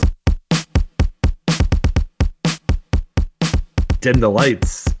Dim the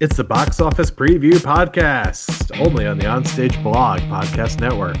lights. It's the Box Office Preview Podcast, only on the Onstage Blog Podcast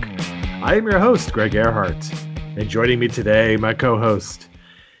Network. I am your host, Greg Earhart, and joining me today, my co-host.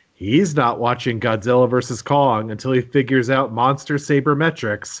 He's not watching Godzilla vs. Kong until he figures out monster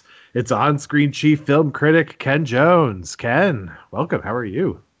sabermetrics. It's on-screen chief film critic Ken Jones. Ken, welcome. How are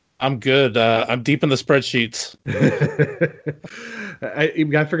you? I'm good. I'm deep in the spreadsheets. We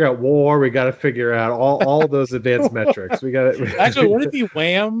got to figure out war. We got to figure out all those advanced metrics. We got Actually, would it be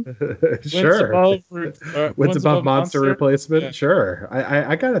Wham? Sure. Wins above monster replacement. Yeah. Sure.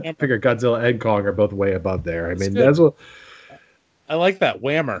 I got to figure Godzilla and Kong are both way above there. I mean, good. that's what I like that.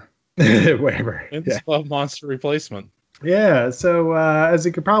 Whammer. Whammer. Wins Yeah. above monster replacement. Yeah. So as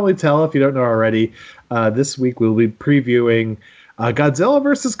you can probably tell, if you don't know already, this week we'll be previewing Godzilla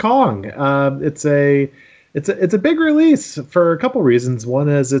vs. Kong. It's a big release for a couple reasons. One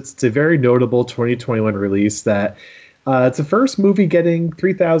is it's a very notable 2021 release that it's the first movie getting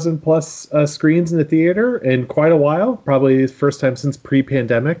 3,000 plus screens in the theater in quite a while, probably the first time since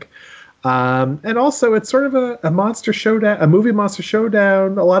pre-pandemic. And also it's sort of a monster showdown, a movie monster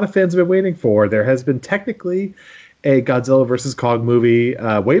showdown a lot of fans have been waiting for. There has been technically a Godzilla vs. Kong movie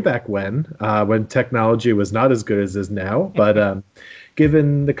way back when technology was not as good as it is now. But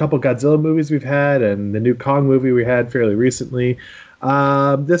given the couple Godzilla movies we've had and the new Kong movie we had fairly recently,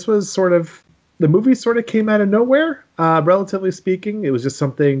 this was the movie sort of came out of nowhere, relatively speaking. It was just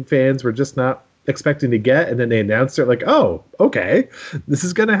something fans were just not expecting to get. And then they announced it like, oh, okay, this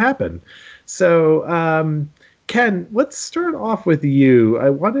is going to happen. So, Ken, let's start off with you. I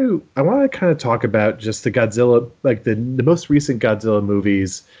want to kind of talk about just the Godzilla, like the most recent Godzilla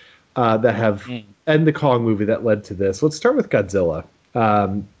movies that have, and the Kong movie that led to this. Let's start with Godzilla,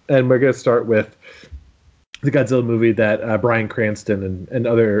 and we're going to start with the Godzilla movie that Bryan Cranston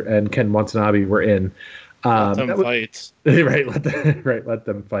and Ken Watanabe were in. Let them fight. Right, let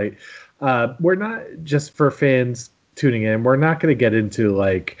them fight. We're not, just for fans tuning in, we're not going to get into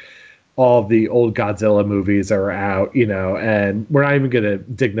like all the old Godzilla movies are out, and we're not even going to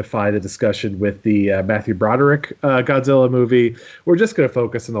dignify the discussion with the Matthew Broderick Godzilla movie. We're just going to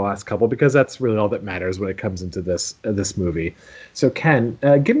focus on the last couple because that's really all that matters when it comes into this movie. So, Ken,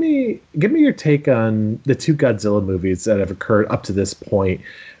 give me your take on the two Godzilla movies that have occurred up to this point.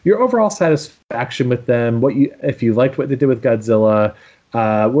 Your overall satisfaction with them. If you liked what they did with Godzilla,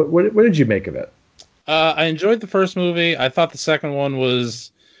 what did you make of it? I enjoyed the first movie. I thought the second one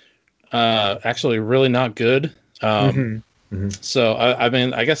was actually really not good. So I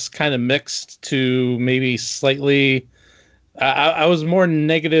mean, I guess kind of mixed to maybe slightly. I was more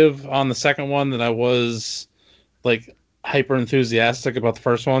negative on the second one than I was like hyper enthusiastic about the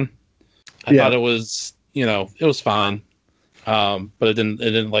first one. I thought it was, it was fine, but it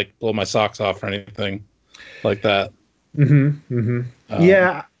didn't like blow my socks off or anything like that.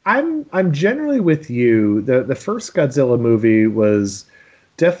 Yeah, I'm generally with you. The first Godzilla movie was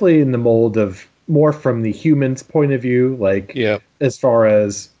definitely in the mold of more from the human's point of view, like as far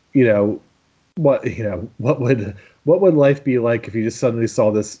as what would life be like if you just suddenly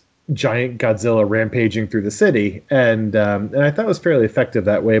saw this giant Godzilla rampaging through the city, and I thought it was fairly effective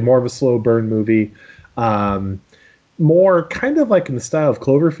that way. More of a slow burn movie, more kind of like in the style of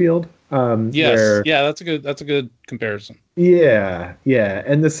Cloverfield. That's a good comparison. Yeah,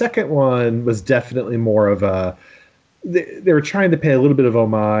 and the second one was definitely more of a. They were trying to pay a little bit of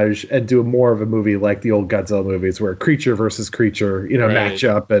homage and do more of a movie like the old Godzilla movies where creature versus creature, match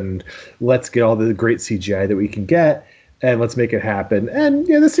up, and let's get all the great CGI that we can get and let's make it happen. And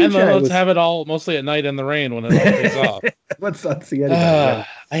the CGI and then let's have it all mostly at night in the rain when it all takes off. Let's not see anything.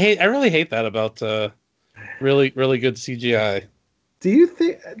 I really hate that about really, really good CGI. Do you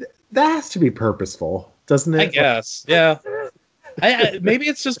think that has to be purposeful, doesn't it? I guess. Yeah. Maybe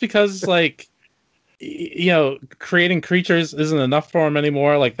it's just because like, creating creatures isn't enough for them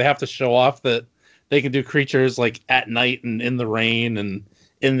anymore. Like they have to show off that they can do creatures like at night and in the rain and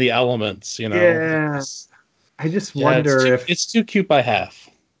in the elements, Yeah. I just wonder if it's too cute by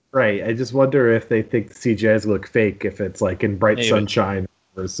half. Right. I just wonder if they think the CGIs look fake if it's like in bright sunshine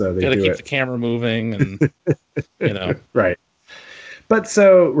or so they gotta do keep it. the camera moving and Right. But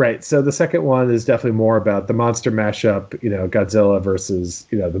so the second one is definitely more about the monster mashup, Godzilla versus,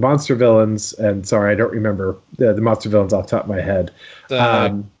 the monster villains. And sorry, I don't remember the monster villains off the top of my head.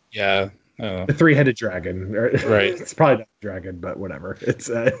 The three-headed dragon. Right. It's probably not a dragon, but whatever. It's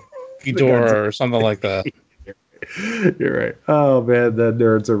Ghidorah or something like that. You're right. Oh man, the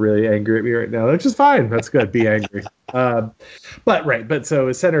nerds are really angry at me right now, which is fine. That's good. Be angry. But so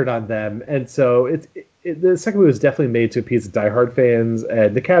it's centered on them, and so the second movie was definitely made to appease the diehard fans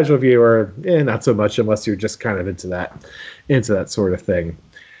and the casual viewer. Not so much, unless you're just kind of into into that sort of thing.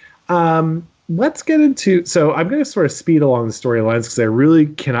 Let's get into. So I'm going to sort of speed along the storylines because I really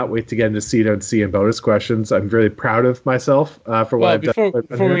cannot wait to get into see, don't see, and bonus questions. I'm really proud of myself for what I've done.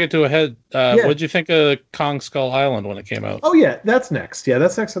 Before we get to ahead, Yeah. what did you think of Kong Skull Island when it came out? Oh yeah, that's next. Yeah,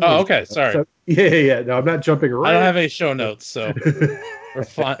 that's next. On the Oh, agenda. okay. Sorry. So, yeah. No, I'm not jumping around. I don't have any show notes, so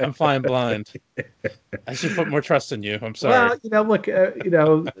I'm flying blind. I should put more trust in you. I'm sorry. Well, look,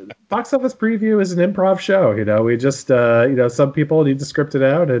 box office preview is an improv show. We just, some people need to script it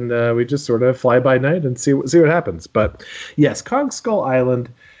out, and we just sort of fly by night and see what happens. But yes, Kong Skull Island.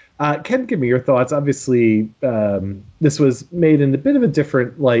 Ken, give me your thoughts. Obviously, this was made in a bit of a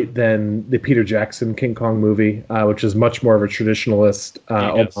different light than the Peter Jackson King Kong movie, which is much more of a traditionalist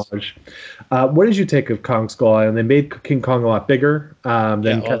homage. What did you take of Kong Skull Island? They made King Kong a lot bigger than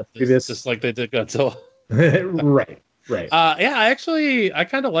kind of previous. Just like they did Godzilla. Right. I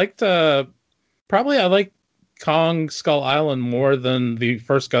kind of liked. Probably I like Kong Skull Island more than the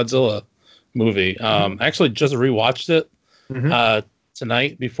first Godzilla movie. I actually just rewatched it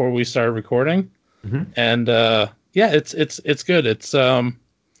tonight before we started recording, and it's good. It's I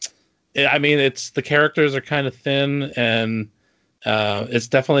mean, it's the characters are kind of thin, and it's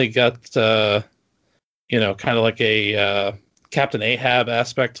definitely got kind of like a Captain Ahab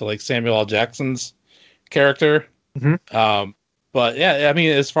aspect to like Samuel L. Jackson's character. But yeah, I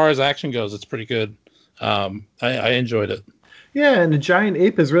mean, as far as action goes, it's pretty good. I enjoyed it. Yeah, and the giant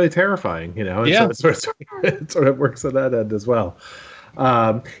ape is really terrifying, and so it sort of works on that end as well.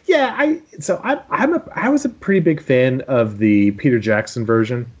 I was a pretty big fan of the Peter Jackson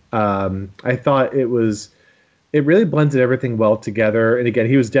version. I thought it really blended everything well together. And again,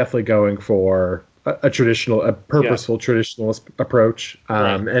 he was definitely going for a purposeful traditionalist approach.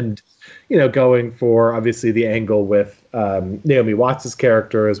 And going for obviously the angle with Naomi Watts'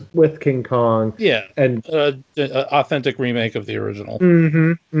 character as with King Kong. Yeah, and authentic remake of the original.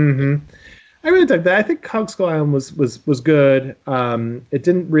 I really dug that. I think Kong Skull Island was good. It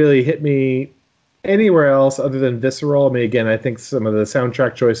didn't really hit me anywhere else other than visceral. I mean, again, I think some of the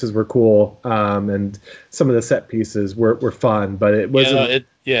soundtrack choices were cool, and some of the set pieces were fun, but it wasn't.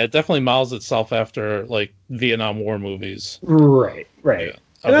 It definitely models itself after like Vietnam War movies. Right. Yeah.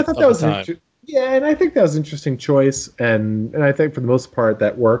 And I thought that was and I think that was an interesting choice, and I think for the most part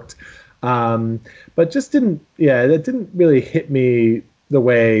that worked. But just didn't really hit me the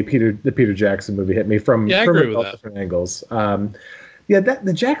way the Peter Jackson movie hit me from different angles.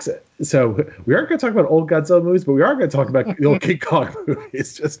 The Jackson. So we aren't going to talk about old Godzilla movies, but we are going to talk about the old King Kong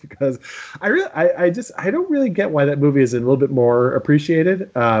movies, just because I don't really get why that movie is a little bit more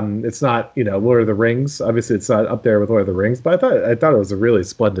appreciated. It's not Lord of the Rings. Obviously, it's not up there with Lord of the Rings, but I thought it was a really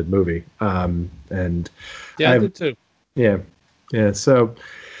splendid movie. And I did too. Yeah. So.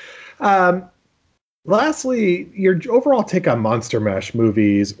 Lastly, your overall take on Monster Mash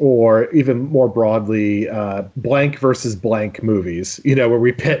movies, or even more broadly, blank versus blank movies, where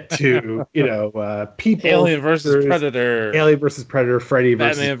we pit to, people. Alien versus Predator, Freddy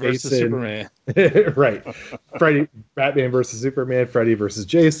Batman versus Superman. Right. Batman versus Superman, Freddy versus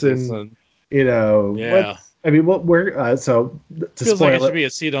Jason. Yeah. We're so to feels spoil like it should be a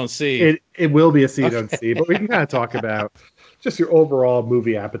see don't see. It will be a see don't see, but we can kind of talk about just your overall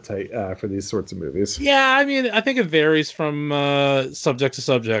movie appetite for these sorts of movies. Yeah, I mean, I think it varies from subject to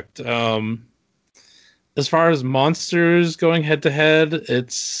subject. As far as monsters going head to head,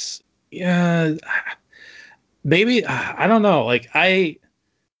 it's maybe I don't know. Like maybe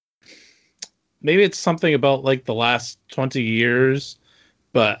it's something about like the last 20 years,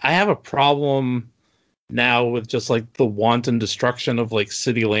 but I have a problem now with just like the wanton destruction of like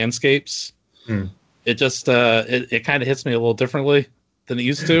city landscapes. It just it kind of hits me a little differently than it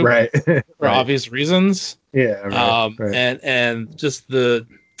used to, right? For obvious reasons. Yeah. Right. And just the,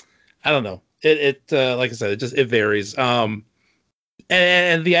 I don't know. It like I said, it varies. And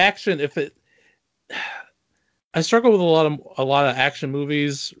the action, I struggle with a lot of action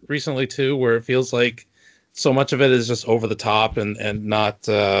movies recently too, where it feels like so much of it is just over the top and not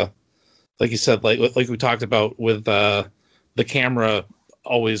like you said, like we talked about with the camera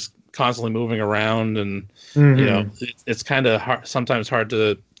always constantly moving around, and it's kind of sometimes hard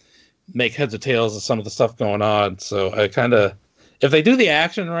to make heads or tails of some of the stuff going on. So I kind of, if they do the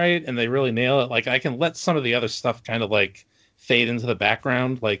action right and they really nail it, like I can let some of the other stuff kind of like fade into the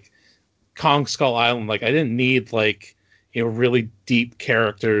background. Like Kong Skull Island, like I didn't need like really deep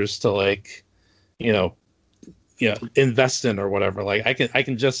characters to like invest in or whatever. Like I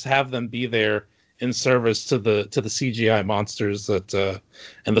can just have them be there in service to the CGI monsters that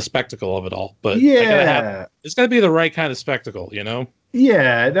and the spectacle of it all. But it's got to be the right kind of spectacle,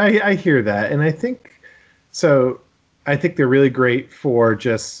 Yeah, I hear that, and I think so. I think they're really great for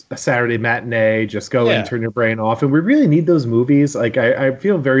just a Saturday matinee. Just go in, Yeah, turn your brain off, and we really need those movies. Like I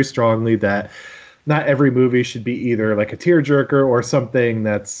feel very strongly that not every movie should be either like a tearjerker or something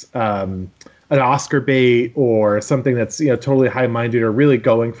that's an Oscar bait or something that's totally high minded or really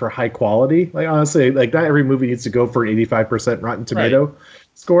going for high quality. Like honestly, like not every movie needs to go for an 85% Rotten right. Tomato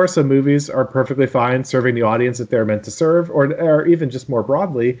score. Some movies are perfectly fine serving the audience that they're meant to serve, or even just more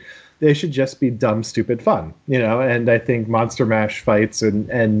broadly, they should just be dumb, stupid fun. And I think Monster Mash fights and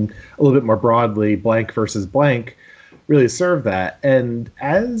a little bit more broadly, blank versus blank, really serve that. And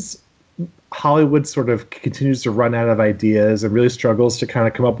as Hollywood sort of continues to run out of ideas and really struggles to kind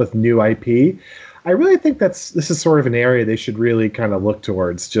of come up with new IP, I really think this is sort of an area they should really kind of look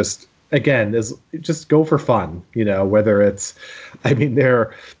towards. Just again, is just go for fun. Whether it's, I mean,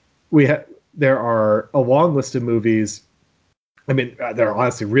 there are a long list of movies. I mean, they're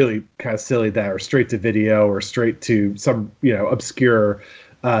honestly really kind of silly that are straight to video or straight to some obscure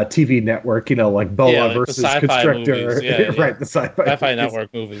TV network, like Yeah, Boa like the versus sci-fi Constrictor, movies. Yeah, yeah. right? The sci-fi movies.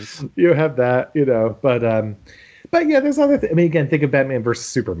 Network movies. You have that, but yeah, there's other things. I mean, again, think of Batman versus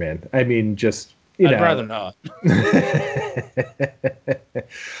Superman. I mean, just I'd rather not.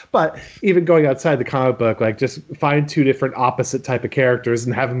 But even going outside the comic book, like just find two different opposite type of characters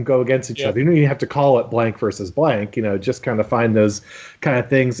and have them go against each other. You don't even have to call it blank versus blank. Just kind of find those kind of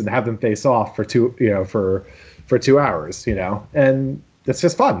things and have them face off for 2 hours. And that's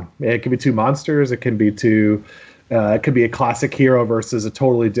just fun. It can be two monsters. It can be it could be a classic hero versus a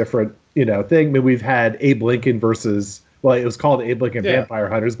totally different, thing. I mean, we've had Abe Lincoln versus, well, it was called Abe Lincoln Vampire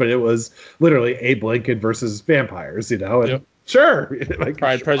Hunters, but it was literally Abe Lincoln versus vampires, And sure, like,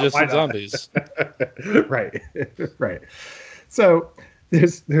 Pride, Prejudice, and Zombies. Right, right. So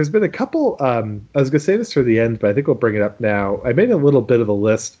there's been a couple. I was going to say this for the end, but I think we'll bring it up now. I made a little bit of a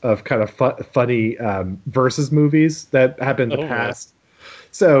list of kind of funny versus movies that happened in the past.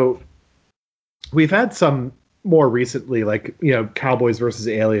 So we've had some more recently, like Cowboys versus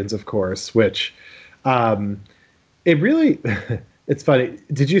Aliens, of course, which it really it's funny.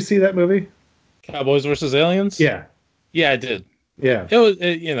 Did you see that movie? Cowboys versus Aliens? Yeah. Yeah, I did. Yeah.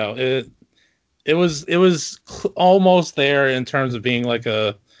 It was almost there in terms of being like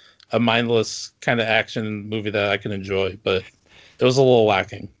a mindless kind of action movie that I can enjoy, but it was a little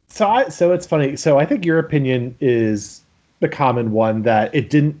lacking. So it's funny. So I think your opinion is the common one, that it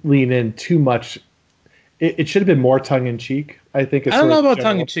didn't lean in too much. It should have been more tongue in cheek. I think I don't know about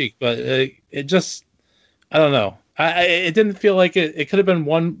tongue in cheek, but it just, I don't know. It didn't feel like it could have been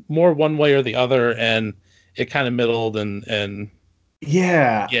one way or the other, and it kind of middled and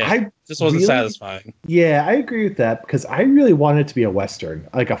yeah, just wasn't satisfying. Yeah, I agree with that, because I really wanted it to be a Western,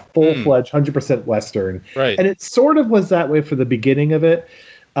 like a full-fledged 100% Western. Right. And it sort of was that way for the beginning of it.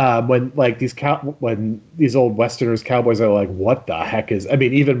 When like when these old Westerners, cowboys are like, what the heck is, I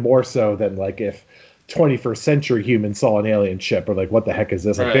mean, even more so than like if 21st century humans saw an alien ship, or like, what the heck is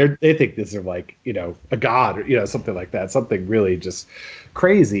this? Like they think this is like, a god, or, something like that, something really just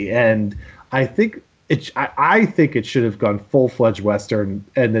crazy. And I think I think it should have gone full-fledged Western,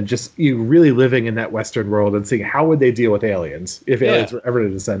 and then just you really living in that Western world and seeing how would they deal with aliens if aliens were ever to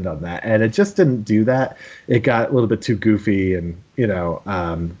descend on that. And it just didn't do that. It got a little bit too goofy and,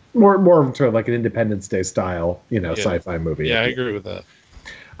 more of sort of like an Independence Day style, sci-fi movie. Yeah, I agree with that.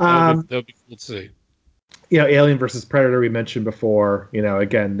 That would be cool to see. Alien versus Predator we mentioned before.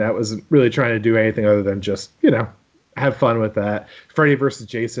 Again, that wasn't really trying to do anything other than just, have fun with that. Freddy versus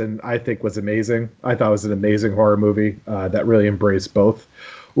Jason, I think, was amazing. I thought it was an amazing horror movie that really embraced both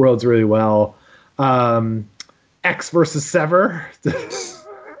worlds really well. X versus Sever.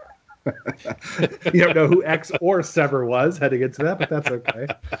 You don't know who X or Sever was heading into that, but that's okay.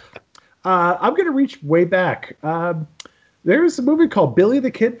 I'm going to reach way back. There's a movie called Billy the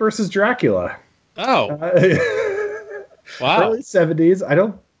Kid versus Dracula. Oh. Wow. Early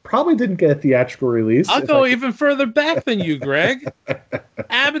 70s. Probably didn't get a theatrical release. I'll go even further back than you, Greg.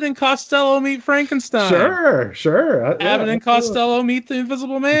 Abbott and Costello meet Frankenstein. Sure. Abbott and Costello meet the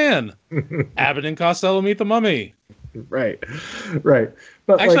Invisible Man. Abbott and Costello meet the Mummy. Right.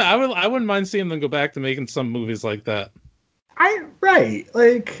 But actually, I wouldn't mind seeing them go back to making some movies like that.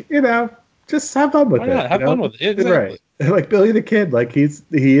 Just have fun with it. Have fun with it. Exactly. Right. Like Billy the Kid, like he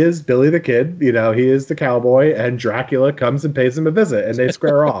is Billy the Kid, he is the cowboy, and Dracula comes and pays him a visit, and they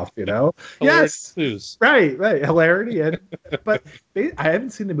square off, Yes, right, hilarity, but I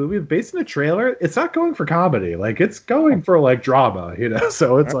haven't seen the movie. Based on the trailer, it's not going for comedy, like it's going for like drama,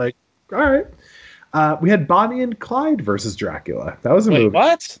 So it's like, all right. We had Bonnie and Clyde versus Dracula. That was a movie.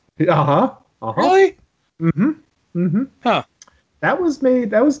 What? Really? Huh. That was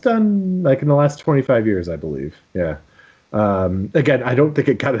done like in the last 25 years, I believe. Yeah. Again, I don't think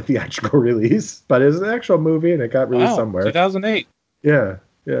it got a theatrical release, but it was an actual movie and it got released Wow, somewhere. 2008. Yeah,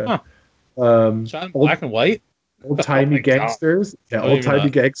 yeah. Huh. Um, Shot in old black and white. old Oh timey my god. gangsters. Yeah, Don't old even timey know.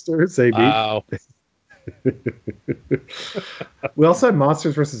 gangsters. AB. Wow. We also had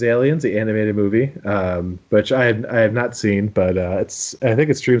Monsters vs. Aliens, the animated movie, which I have not seen, but I think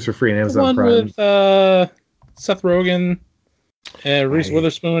it streams for free on The Amazon one Prime. with Seth Rogen and Reese I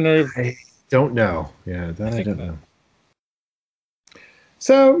Witherspoon. Or I don't know. Yeah, I that I think don't that. know.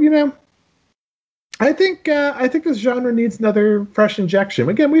 So I think this genre needs another fresh injection.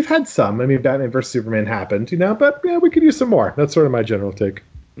 Again, we've had some. I mean, Batman vs Superman happened, but yeah, we could use some more. That's sort of my general take.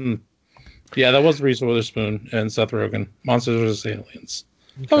 Mm. Yeah, that was Reese Witherspoon and Seth Rogen. Monsters vs. Aliens.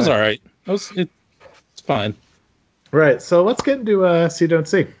 That was Okay. all right. It's fine. Right. So let's get into See Don't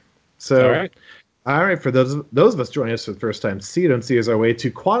See. So All right. all right, for those of us joining us for the first time, See Don't See is our way to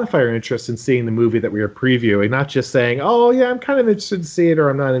quantify our interest in seeing the movie that we are previewing, not just saying, oh, yeah, I'm kind of interested to see it or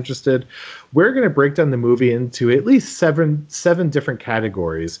I'm not interested. We're going to break down the movie into at least seven different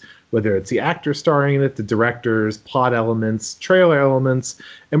categories, whether it's the actor starring in it, the directors, plot elements, trailer elements,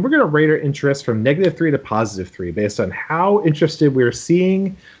 and we're going to rate our interest from -3 to +3 based on how interested we're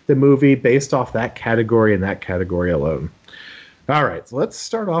seeing the movie based off that category and that category alone. All right, so let's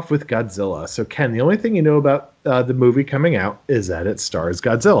start off with Godzilla. So, Ken, the only thing you know about the movie coming out is that it stars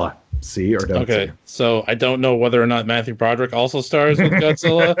Godzilla. See or don't Okay, see? so I don't know whether or not Matthew Broderick also stars with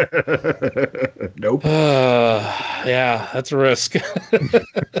Godzilla. Nope. Yeah, that's a risk.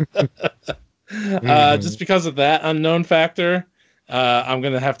 Just because of that unknown factor, I'm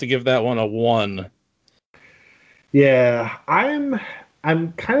gonna have to give that one a 1. Yeah, I'm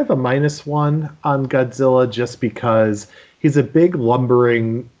kind of a -1 on Godzilla just because he's a big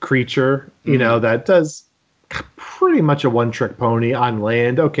lumbering creature, that does pretty much a one-trick pony on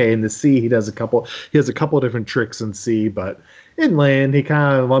land. Okay, in the sea he has a couple of different tricks in sea, but in land he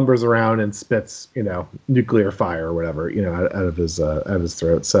kind of lumbers around and spits, nuclear fire or whatever, out of his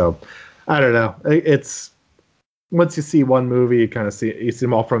throat. So I don't know. It's once you see one movie, you kind of see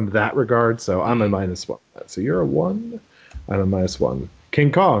them all from that regard. So I'm a -1. So you're a 1. I'm a -1.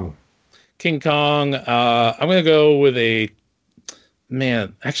 King Kong. King Kong. I'm gonna go with a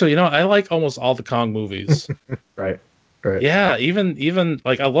man. Actually, I like almost all the Kong movies. Right. Yeah, even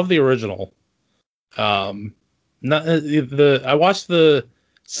like I love the original. Not I watched the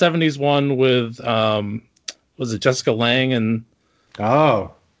 '70s one with was it Jessica Lange and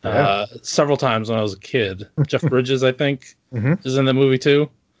Oh, yeah. several times when I was a kid. Jeff Bridges, I think, Mhm. is in the movie too.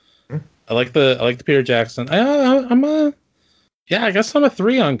 Mhm. I like the Peter Jackson. I guess I'm a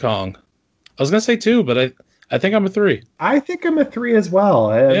 3 on Kong. I was gonna say 2, but I think I'm a 3. I think I'm a 3 as well.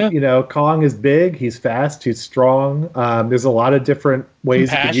 Kong is big. He's fast. He's strong. There's a lot of different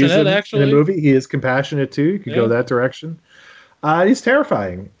ways you could use him Actually. in a movie. He is compassionate too. You could go that direction. He's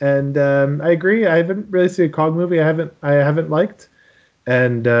terrifying, and I agree. I haven't really seen a Kong movie. I haven't liked,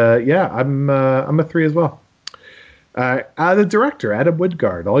 and I'm a 3 as well. The director, Adam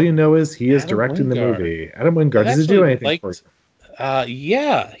Wingard. All you know is he is directing the movie. Adam Wingard. Does he do anything for you?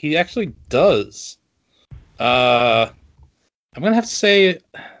 Yeah, he actually does. I'm gonna have to say,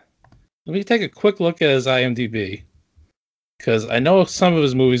 let me take a quick look at his IMDb because I know some of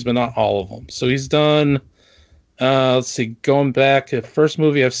his movies, but not all of them. So he's done. Let's see, going back, the first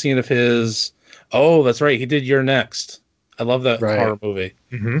movie I've seen of his. Oh, that's right, he did You're Next. I love that horror movie.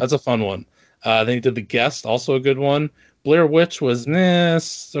 Mm-hmm. That's a fun one. Then he did The Guest, also a good one. Blair Witch was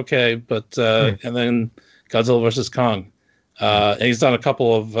okay, but and then Godzilla vs. Kong. And he's done a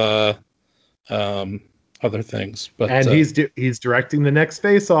couple of other things, but and he's directing the next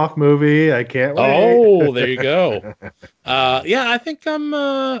Face Off movie. I can't wait. Oh, there you go. I think I'm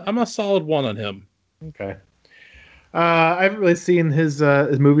a solid 1 on him. Okay. I haven't really seen his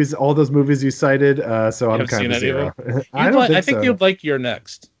movies, all those movies you cited. So I'm kind of 0. I think you'd like You're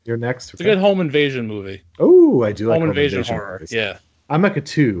Next. You're Next. It's a good home invasion movie. Oh, I do like home invasion horror. Movies. Yeah. I'm like a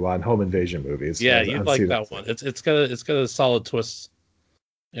 2 on home invasion movies. Yeah, you'd like that one. It's got a solid twist.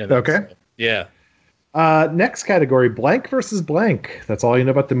 Okay. So, yeah. Next category, blank versus blank. That's all you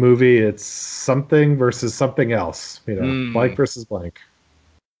know about the movie. It's something versus something else. Blank versus blank.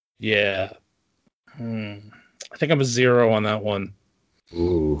 Yeah. I think I'm a 0 on that one.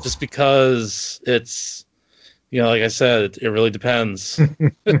 Ooh. Just because it's, like I said, it really depends.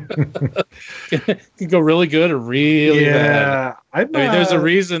 It can go really good or really bad. I mean, there's a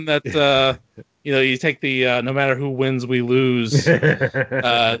reason that you take the no matter who wins, we lose. Take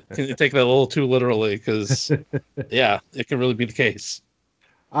that a little too literally because, it can really be the case.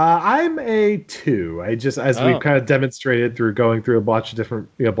 I'm a 2. I just, as we've Oh, kind of demonstrated through going through a bunch of different,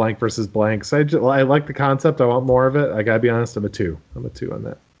 blank versus blanks. I like the concept. I want more of it. I gotta be honest. I'm a 2. I'm a 2 on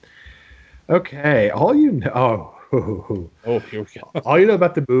that. Okay, all you know. oh, here we go. All you know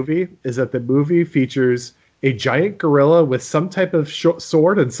about the movie is that the movie features a giant gorilla with some type of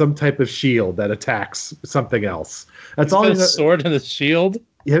sword and some type of shield that attacks something else. That's He's all got you a know. sword and a shield.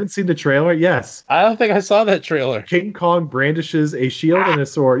 You haven't seen the trailer? Yes. I don't think I saw that trailer. King Kong brandishes a shield and a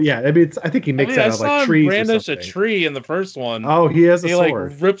sword. Yeah, I mean, I think he makes that I out of like saw him trees or brandish a something. tree in the first one. Oh, he has a He like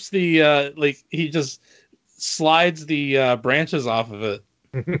sword. rips the he just slides the branches off of it.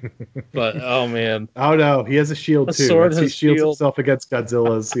 But oh man, Oh no, he has a shield a too. sword and He a shields shield. himself against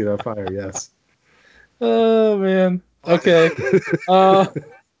Godzilla's, fire. Yes. Oh man. Okay. Uh,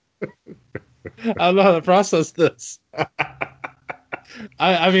 I don't know how to process this.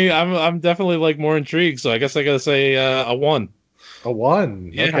 I mean, I'm definitely like more intrigued, so I guess I gotta say a 1. A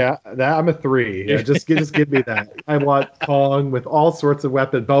 1. Yeah. Okay, I'm a 3. Yeah, just give me that. I want Kong with all sorts of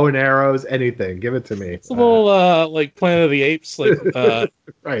weapons, bow and arrows, anything. Give it to me. It's a little like Planet of the Apes like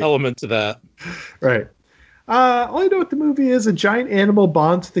Right, element to that. right. All you know what the movie is: a giant animal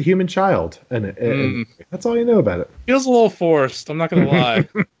bonds with the human child, and that's all you know about it. Feels a little forced. I'm not gonna lie.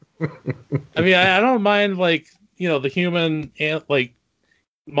 I mean, I don't mind like the human and like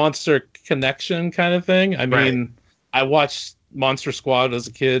monster connection kind of thing. I Right. mean, I watched Monster Squad as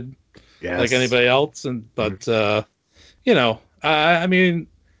a kid, Yes. like anybody else, but I mean,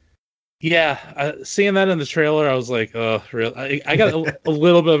 yeah, seeing that in the trailer, I was like, oh, real. I got a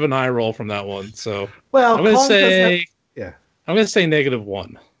little bit of an eye roll from that one. So Well, I'm gonna Kong does have. say, Yeah. I'm gonna say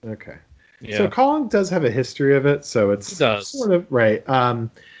 -1. Okay. Yeah, So Kong does have a history of it, so it's it does. sort of right.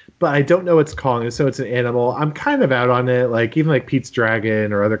 But I don't know it's Kong, so it's an animal. I'm kind of out on it. Like even like Pete's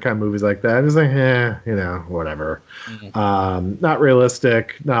Dragon or other kind of movies like that. I'm just like, whatever. Not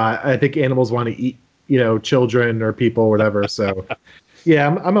realistic. Not. I think animals want to eat, children or people, whatever. So, yeah,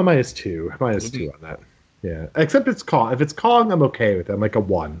 I'm a -2. -2 on that. Yeah, except it's Kong. If it's Kong, I'm okay with it. I'm like a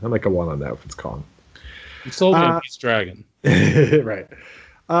 1. I'm like a 1 on that if it's Kong. You sold me on Pete's Dragon. Right.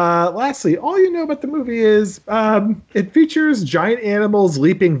 Lastly, all you know about the movie is it features giant animals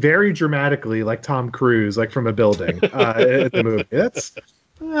leaping very dramatically, like Tom Cruise, like from a building. At the movie.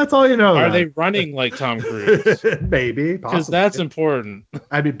 That's all you know. Are about they it. running like Tom Cruise? Maybe, Because possibly. that's important.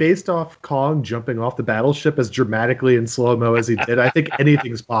 I mean, based off Kong jumping off the battleship as dramatically in slow mo as he did, I think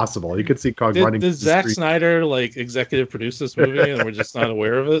anything's possible. You could see Kong running. Did through the Zack street. Snyder like executive produce this movie and we're just not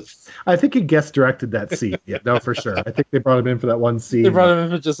aware of it? I think he guest directed that scene. Yeah, no, for sure. I think they brought him in for that one scene. They brought him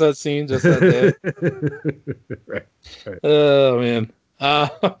in for just that scene, just that day. Right. Oh man.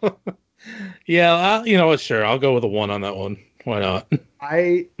 Yeah, you know what? Sure, I'll go with a 1 on that one. Why not?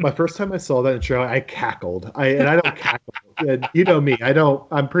 My first time I saw that in the trailer, I cackled. I don't cackle. And you know me.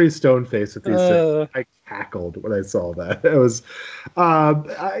 I'm pretty stone faced with these things. I cackled when I saw that. It was,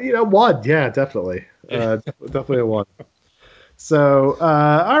 1. Yeah, definitely. Definitely a 1. So,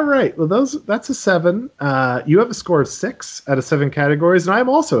 all right. Well, that's a 7. You have a score of 6 out of 7 categories, and I'm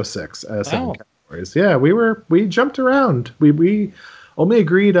also a 6 out of 7 categories. Yeah, we jumped around. We only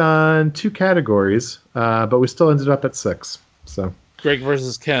agreed on 2 categories, but we still ended up at 6. So Greg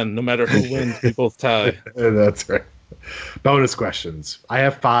versus Ken. No matter who wins, we both tie. that's right. Bonus questions. I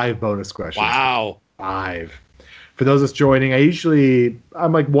have 5 bonus questions. Wow. 5. For those that's joining,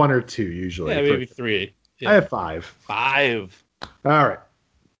 I'm like 1 or 2 usually. Yeah, maybe 3. Yeah. I have 5. 5. All right.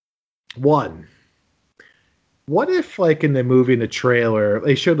 1. What if, like in the movie, in the trailer,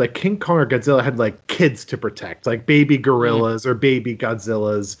 they showed like King Kong or Godzilla had like kids to protect, like baby gorillas or baby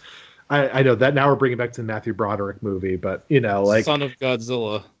Godzillas? I know that now we're bringing back to the Matthew Broderick movie, but like Son of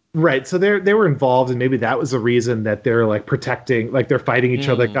Godzilla. Right. So they were involved, and maybe that was the reason that they're like protecting, like they're fighting each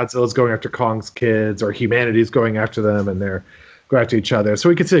other. Like Godzilla's going after Kong's kids, or humanity's going after them, and they're going after each other. So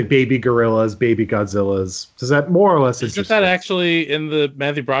we could say baby gorillas, baby Godzillas. Does that more or less? Isn't that actually in the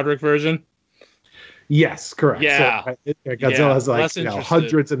Matthew Broderick version? Yes, correct. Yeah. So, Godzilla has like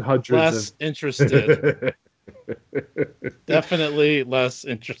hundreds and hundreds less interested. Definitely less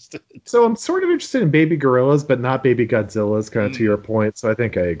interested. So I'm sort of interested in baby gorillas, but not baby Godzillas, kind of to your point. So I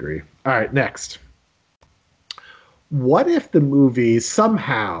think I agree. All right, next. What if the movie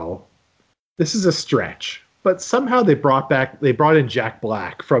somehow, this is a stretch, but somehow they brought in Jack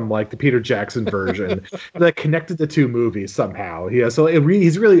Black from like the Peter Jackson version that connected the 2 movies somehow. Yeah, so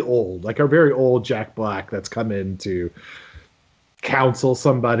he's really old, like a very old Jack Black that's come in to counsel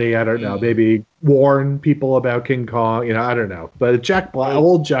somebody. I don't know, maybe warn people about King Kong. I don't know. But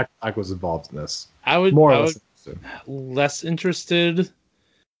old Jack Black was involved in this. I would more or less interested.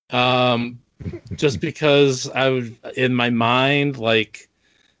 Just because I would, in my mind, like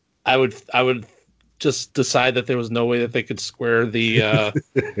I would just decide that there was no way that they could square the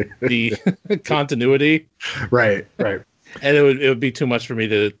continuity, Right, right. and it would be too much for me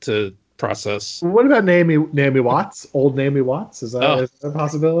to process. What about Naomi Watts? Old Naomi Watts? Oh, Is that a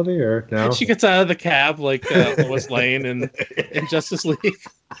possibility or no? she gets out of the cab like Lois Lane in Justice League.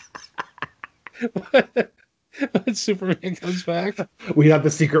 When Superman comes back, We have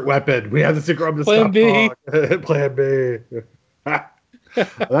the secret weapon. We have the secret weapon to Plan stop B. Kong. Plan B.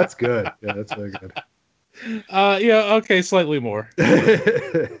 Well, that's good. Yeah, that's very good. Yeah, okay, slightly more. All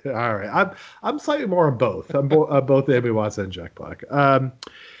right, I'm slightly more on both. I'm both Naomi Watts and Jack Black.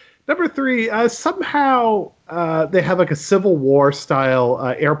 Number 3, somehow they have like a Civil War style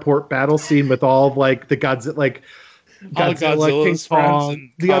airport battle scene with all of like the Godzilla, like All Godzilla, King Godzilla's friends Kong,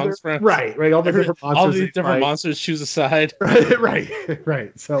 and the Kong's other friends. right, all the different monsters. All these different monsters choose a side.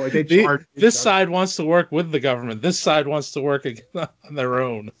 Right. So like they charge This side wants to work with the government. This side wants to work on their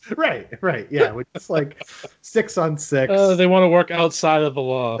own. right. Yeah, with just like 6 on 6. They want to work outside of the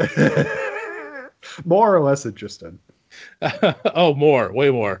law. More or less interested. Oh, way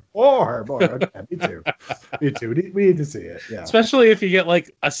more. More. Okay, me too. We need to see it. Yeah. Especially if you get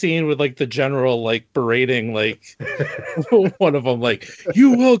like a scene with like the general like berating like one of them like,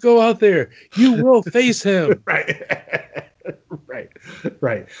 you will go out there, you will face him. Right.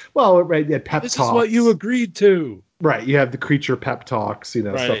 Well, right. Yeah. Pep This talks. is what you agreed to. Right. You have the creature pep talks.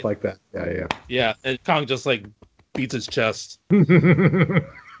 Right. Stuff like that. Yeah. Yeah, and Kong just like beats his chest in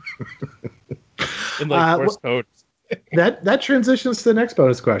like Morse code. That transitions to the next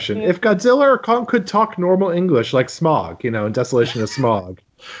bonus question. If Godzilla or Kong could talk normal English like Smog, in Desolation of Smog,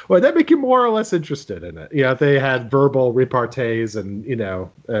 would that make you more or less interested in it? If they had verbal repartees and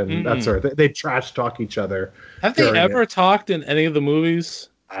that sort of thing. They trash talk each other. Have they ever talked in any of the movies?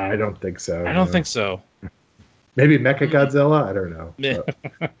 I don't think so. I don't think so. Maybe Mecha Godzilla? I don't know.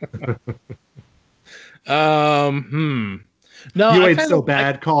 No, you ain't so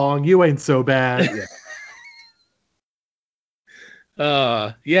bad, Kong. You ain't so bad.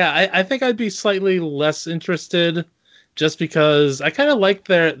 Yeah. I think I'd be slightly less interested just because I kind of like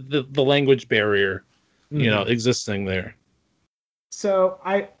the language barrier, existing there. So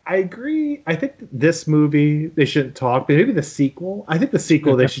I agree. I think this movie they shouldn't talk, but maybe the sequel. I think the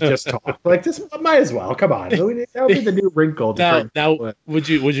sequel they should just talk. Like this might as well. Come on, that would be the new wrinkle. Now, would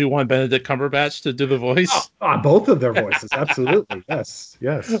you want Benedict Cumberbatch to do the voice? Both of their voices, absolutely. Yes.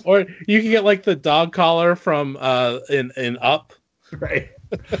 Or you can get like the dog collar from in Up. Right.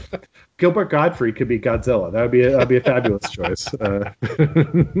 Gilbert Gottfried could be Godzilla. That'd be a fabulous choice.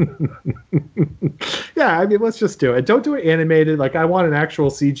 Yeah, I mean, let's just do it. Don't do it animated. Like, I want an actual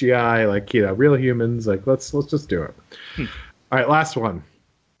CGI, like real humans. Like, let's just do it. All right, last one.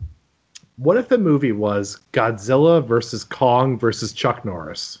 What if the movie was Godzilla versus Kong versus Chuck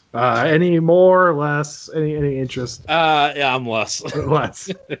Norris? Any more or less? Any interest? Yeah, I'm less. Less.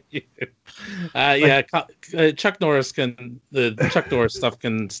 Yeah, Chuck Norris the Chuck Norris stuff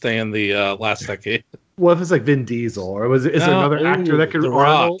can stay in the last decade. What if it's like Vin Diesel, or is there another actor that could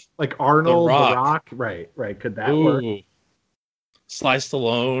Arnold, like Arnold, The Rock? Right. Could that work? Sly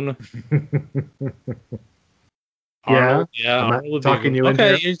Stallone. Arnold, Arnold talking you into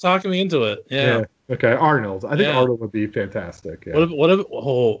it. Okay, you're talking me into it. Yeah. Okay, Arnold. I think Arnold would be fantastic. Yeah. What if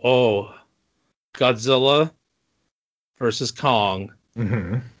Godzilla versus Kong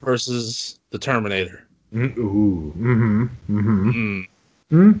versus the Terminator. Ooh.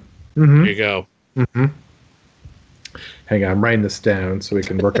 There you go. Hang on, I'm writing this down so we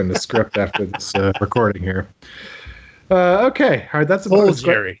can work on the script after this recording here. Okay, all right. That's a bonus.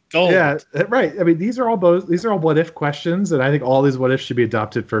 Jerry. Gold. Yeah, right. I mean, these are all what if questions, and I think all these what ifs should be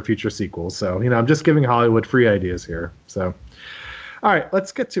adopted for future sequels. So, I'm just giving Hollywood free ideas here. So, all right,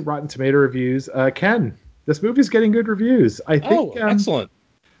 let's get to Rotten Tomato reviews. Ken, this movie's getting good reviews. I think. Excellent.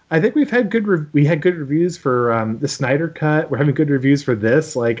 I think we had good reviews for the Snyder Cut. We're having good reviews for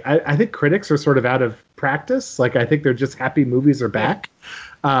this. Like, I think critics are sort of out of practice. Like, I think they're just happy movies are back.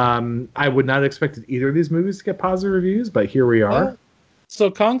 I would not have expected either of these movies to get positive reviews, but here we are. So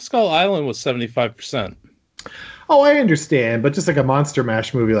Kong Skull Island was 75%. Oh, I understand, but just like a Monster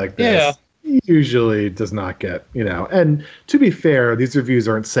Mash movie like this usually does not get, And to be fair, these reviews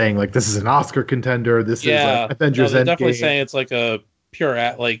aren't saying like this is an Oscar contender. This is like Avengers Endgame. Definitely saying it's like a pure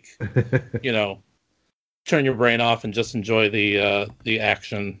turn your brain off and just enjoy the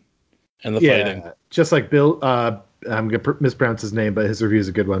action and the fighting. Just like Bill. I'm going to mispronounce his name, but his review is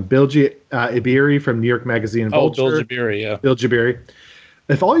a good one. Bill Iberi from New York Magazine and Vulture. Bill Jabiri, yeah. Bill Jabiri.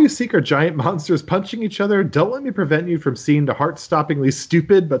 If all you seek are giant monsters punching each other, don't let me prevent you from seeing the heart-stoppingly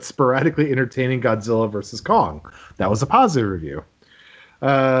stupid but sporadically entertaining Godzilla vs. Kong. That was a positive review.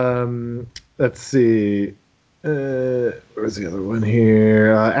 Let's see. Where's the other one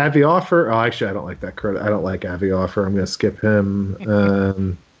here? Avi Offer. Oh, actually, I don't like that credit. I don't like Avi Offer. I'm going to skip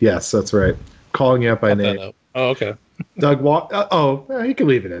him. Yes, that's right. Calling you out by name. Oh, okay. Doug Walker. You can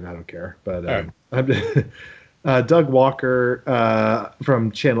leave it in. I don't care. But Doug Walker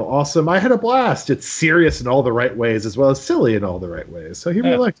from Channel Awesome. I had a blast. It's serious in all the right ways as well as silly in all the right ways. So he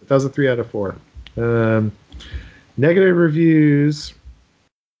really liked it. That was a 3 out of 4. Negative reviews.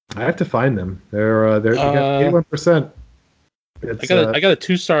 I have to find them. They got 81%. I got a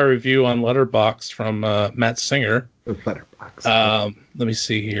 2-star review on Letterboxd from Matt Singer. Letterboxd. Let me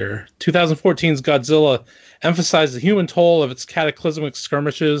see here. 2014's Godzilla emphasized the human toll of its cataclysmic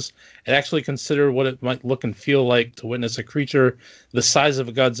skirmishes and actually considered what it might look and feel like to witness a creature the size of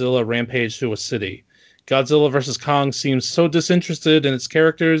a Godzilla rampage through a city. Godzilla vs. Kong seems so disinterested in its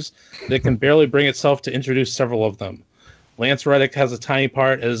characters that it can barely bring itself to introduce several of them. Lance Reddick has a tiny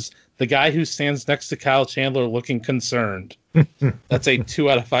part as the guy who stands next to Kyle Chandler looking concerned. That's a 2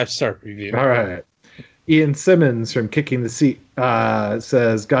 out of 5-star review. All right. Ian Simmons from Kicking the Seat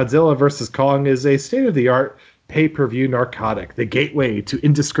says Godzilla vs. Kong is a state-of-the-art pay-per-view narcotic, the gateway to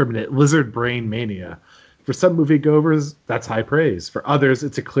indiscriminate lizard brain mania. For some moviegoers, that's high praise. For others,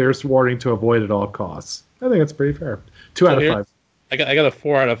 it's a clear warning to avoid at all costs. I think that's pretty fair. 2 out of 5. I got a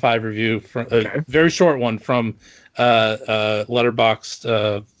 4 out of 5 review from a very short one from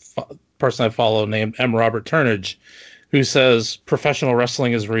Letterboxd person I follow named M. Robert Turnage, who says professional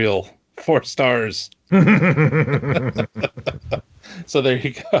wrestling is real. 4 stars. So there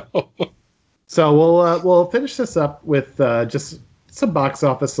you go. So we'll finish this up with just some box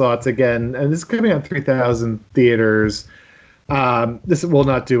office thoughts again, and this is coming out 3,000 theaters. This will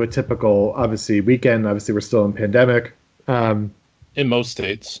not do a typical, obviously, weekend. Obviously, we're still in pandemic. In most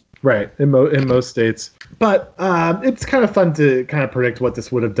states. Right, in most states. But it's kind of fun to kind of predict what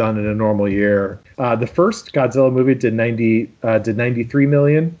this would have done in a normal year. The first Godzilla movie did 93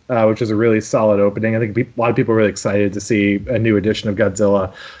 million, which is a really solid opening. I think a lot of people are really excited to see a new edition of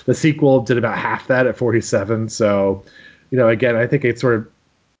Godzilla. The sequel did about half that at 47. So, again, I think it sort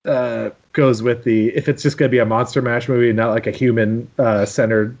of goes with if it's just going to be a monster mash movie and not like a human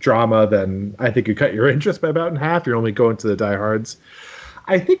centered drama, then I think you cut your interest by about in half. You're only going to the diehards.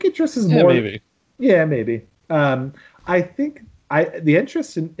 I think interest is more. Maybe. Yeah, maybe. I think the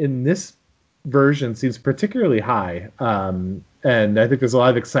interest in this version seems particularly high, and I think there's a lot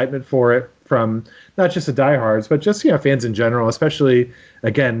of excitement for it from not just the diehards, but just fans in general. Especially,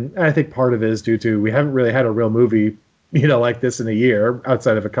 again, I think part of it is due to we haven't really had a real movie like this in a year,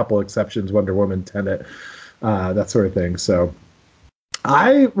 outside of a couple exceptions, Wonder Woman, Tenet, that sort of thing. So.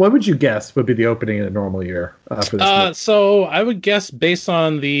 What would you guess would be the opening in a normal year for this movie? So I would guess based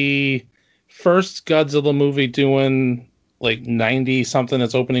on the first Godzilla movie doing like 90 something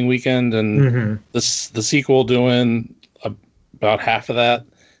its opening weekend, and the sequel doing about half of that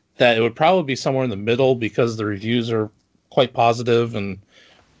it would probably be somewhere in the middle because the reviews are quite positive, and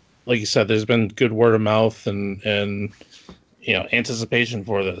like you said, there's been good word of mouth and anticipation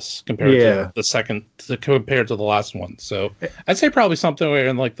for this compared to the second, compared to the last one. So I'd say probably something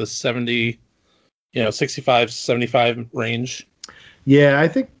in like the 70, 65, 75 range. Yeah, I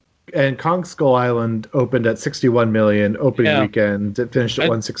think, and Kong Skull Island opened at 61 million opening weekend. It finished at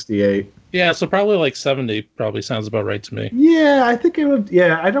 168. Yeah, so probably like 70 probably sounds about right to me. Yeah, I think it would.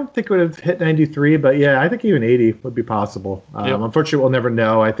 Yeah, I don't think it would have hit 93, but yeah, I think even 80 would be possible. Unfortunately, we'll never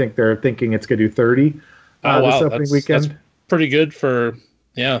know. I think they're thinking it's going to do 30 this opening weekend. That's pretty good for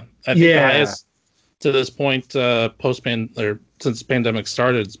I think the highest to this point since the pandemic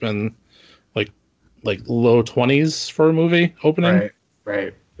started, it's been like low 20s for a movie opening.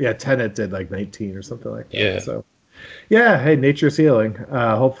 Right. Yeah, Tenet did like 19 or something like that. Yeah. So hey, nature's healing.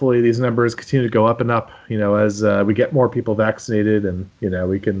 Hopefully these numbers continue to go up and up, as we get more people vaccinated, and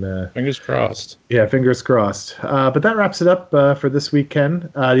we can fingers crossed. Yeah, fingers crossed. But that wraps it up for this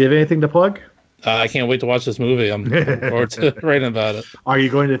weekend. Do you have anything to plug? I can't wait to watch this movie. I'm looking forward to writing about it. Are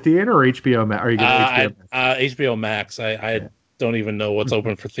you going to theater or HBO Max? Are you going to HBO Max? HBO Max. I don't even know what's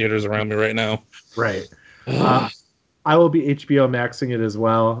open for theaters around me right now. Right. I will be HBO Maxing it as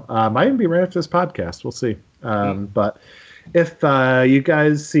well. Might even be right after this podcast. We'll see. But if you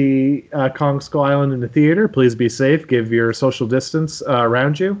guys see Kong Skull Island in the theater, please be safe. Give your social distance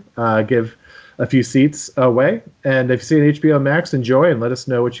around you. Give a few seats away. And if you see an HBO Max, enjoy and let us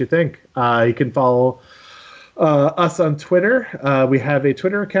know what you think. You can follow us on Twitter. We have a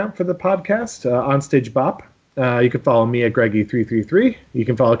Twitter account for the podcast, Onstage Bop. You can follow me at Greggy333. You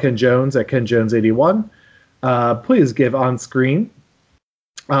can follow Ken Jones at KenJones81. Please give On Screen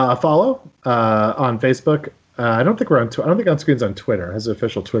a follow on Facebook. I don't think we're on. I don't think On Screen's on Twitter. It has an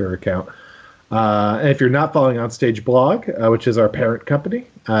official Twitter account. And if you're not following On Stage Blog, which is our parent company,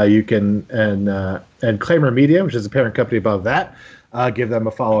 you can and Claimer Media, which is a parent company above that, give them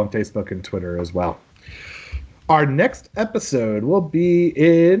a follow on Facebook and Twitter as well. Our next episode will be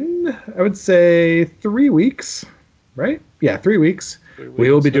in, I would say, 3 weeks, right? Yeah, 3 weeks. 3 weeks.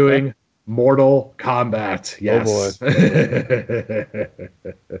 We will be doing Mortal Kombat. Yes. Oh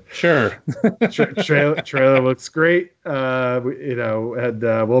boy. Sure. Trailer looks great. And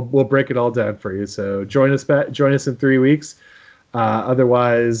we'll break it all down for you. So join us in 3 weeks.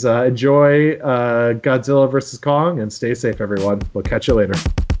 Otherwise, enjoy Godzilla versus Kong and stay safe, everyone. We'll catch you later.